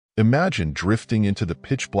Imagine drifting into the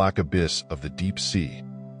pitch-black abyss of the deep sea.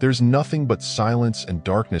 There's nothing but silence and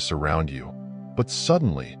darkness around you. But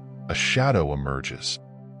suddenly, a shadow emerges.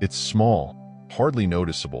 It's small, hardly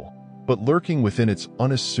noticeable, but lurking within its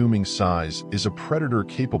unassuming size is a predator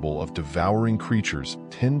capable of devouring creatures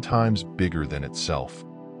 10 times bigger than itself.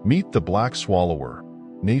 Meet the black swallower,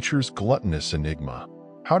 nature's gluttonous enigma.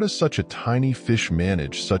 How does such a tiny fish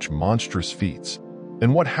manage such monstrous feats?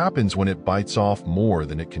 And what happens when it bites off more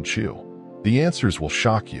than it can chew? The answers will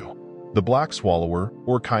shock you. The black swallower,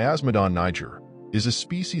 or Chiasmodon niger, is a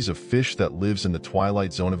species of fish that lives in the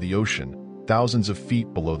twilight zone of the ocean, thousands of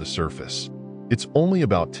feet below the surface. It's only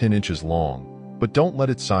about 10 inches long, but don't let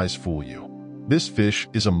its size fool you. This fish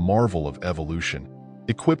is a marvel of evolution,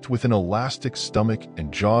 equipped with an elastic stomach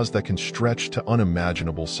and jaws that can stretch to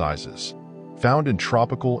unimaginable sizes. Found in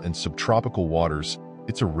tropical and subtropical waters,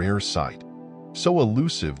 it's a rare sight, so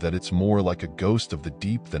elusive that it's more like a ghost of the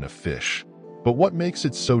deep than a fish. But what makes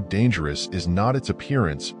it so dangerous is not its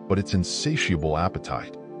appearance, but its insatiable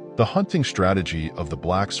appetite. The hunting strategy of the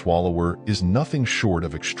black swallower is nothing short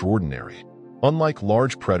of extraordinary. Unlike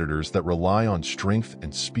large predators that rely on strength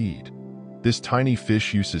and speed, this tiny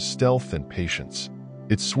fish uses stealth and patience.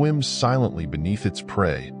 It swims silently beneath its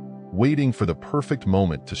prey, waiting for the perfect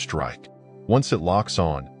moment to strike. Once it locks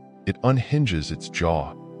on, it unhinges its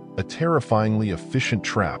jaw, a terrifyingly efficient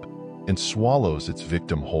trap, and swallows its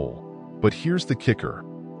victim whole. But here's the kicker.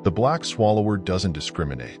 The black swallower doesn't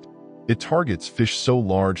discriminate. It targets fish so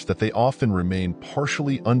large that they often remain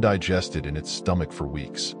partially undigested in its stomach for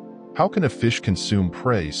weeks. How can a fish consume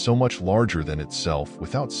prey so much larger than itself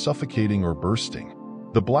without suffocating or bursting?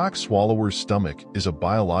 The black swallower's stomach is a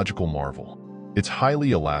biological marvel. It's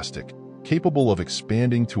highly elastic, capable of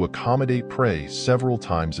expanding to accommodate prey several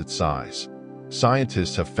times its size.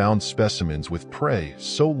 Scientists have found specimens with prey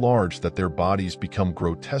so large that their bodies become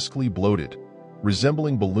grotesquely bloated,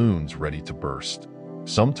 resembling balloons ready to burst.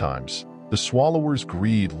 Sometimes, the swallower's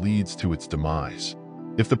greed leads to its demise.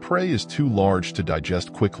 If the prey is too large to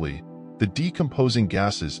digest quickly, the decomposing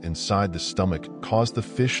gases inside the stomach cause the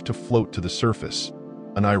fish to float to the surface,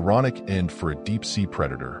 an ironic end for a deep-sea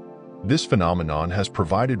predator. This phenomenon has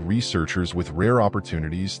provided researchers with rare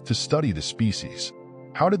opportunities to study the species.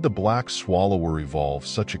 How did the black swallower evolve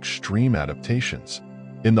such extreme adaptations?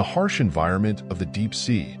 In the harsh environment of the deep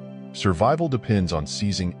sea, survival depends on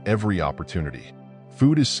seizing every opportunity.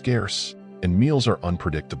 Food is scarce, and meals are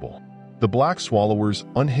unpredictable. The black swallower's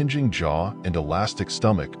unhinging jaw and elastic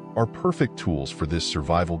stomach are perfect tools for this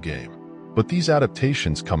survival game. But these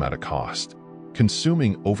adaptations come at a cost.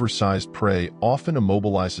 Consuming oversized prey often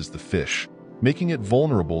immobilizes the fish, making it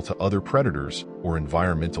vulnerable to other predators or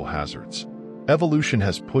environmental hazards. Evolution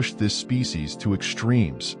has pushed this species to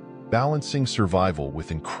extremes, balancing survival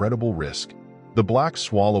with incredible risk. The black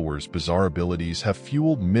swallower's bizarre abilities have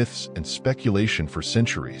fueled myths and speculation for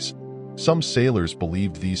centuries. Some sailors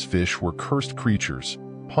believed these fish were cursed creatures,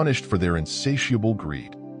 punished for their insatiable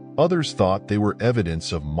greed. Others thought they were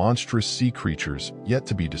evidence of monstrous sea creatures yet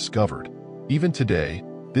to be discovered. Even today,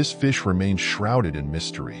 this fish remains shrouded in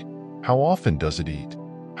mystery. How often does it eat?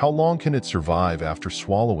 How long can it survive after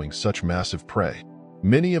swallowing such massive prey?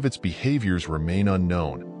 Many of its behaviors remain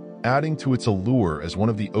unknown, adding to its allure as one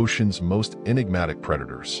of the ocean's most enigmatic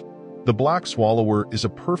predators. The black swallower is a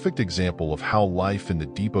perfect example of how life in the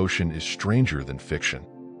deep ocean is stranger than fiction.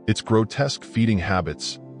 Its grotesque feeding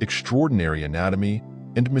habits, extraordinary anatomy,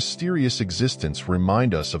 and mysterious existence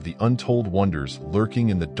remind us of the untold wonders lurking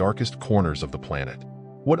in the darkest corners of the planet.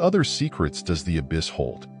 What other secrets does the abyss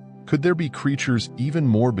hold? Could there be creatures even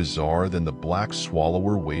more bizarre than the black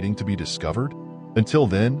swallower waiting to be discovered? Until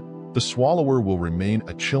then, the swallower will remain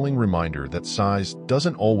a chilling reminder that size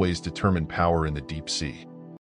doesn't always determine power in the deep sea.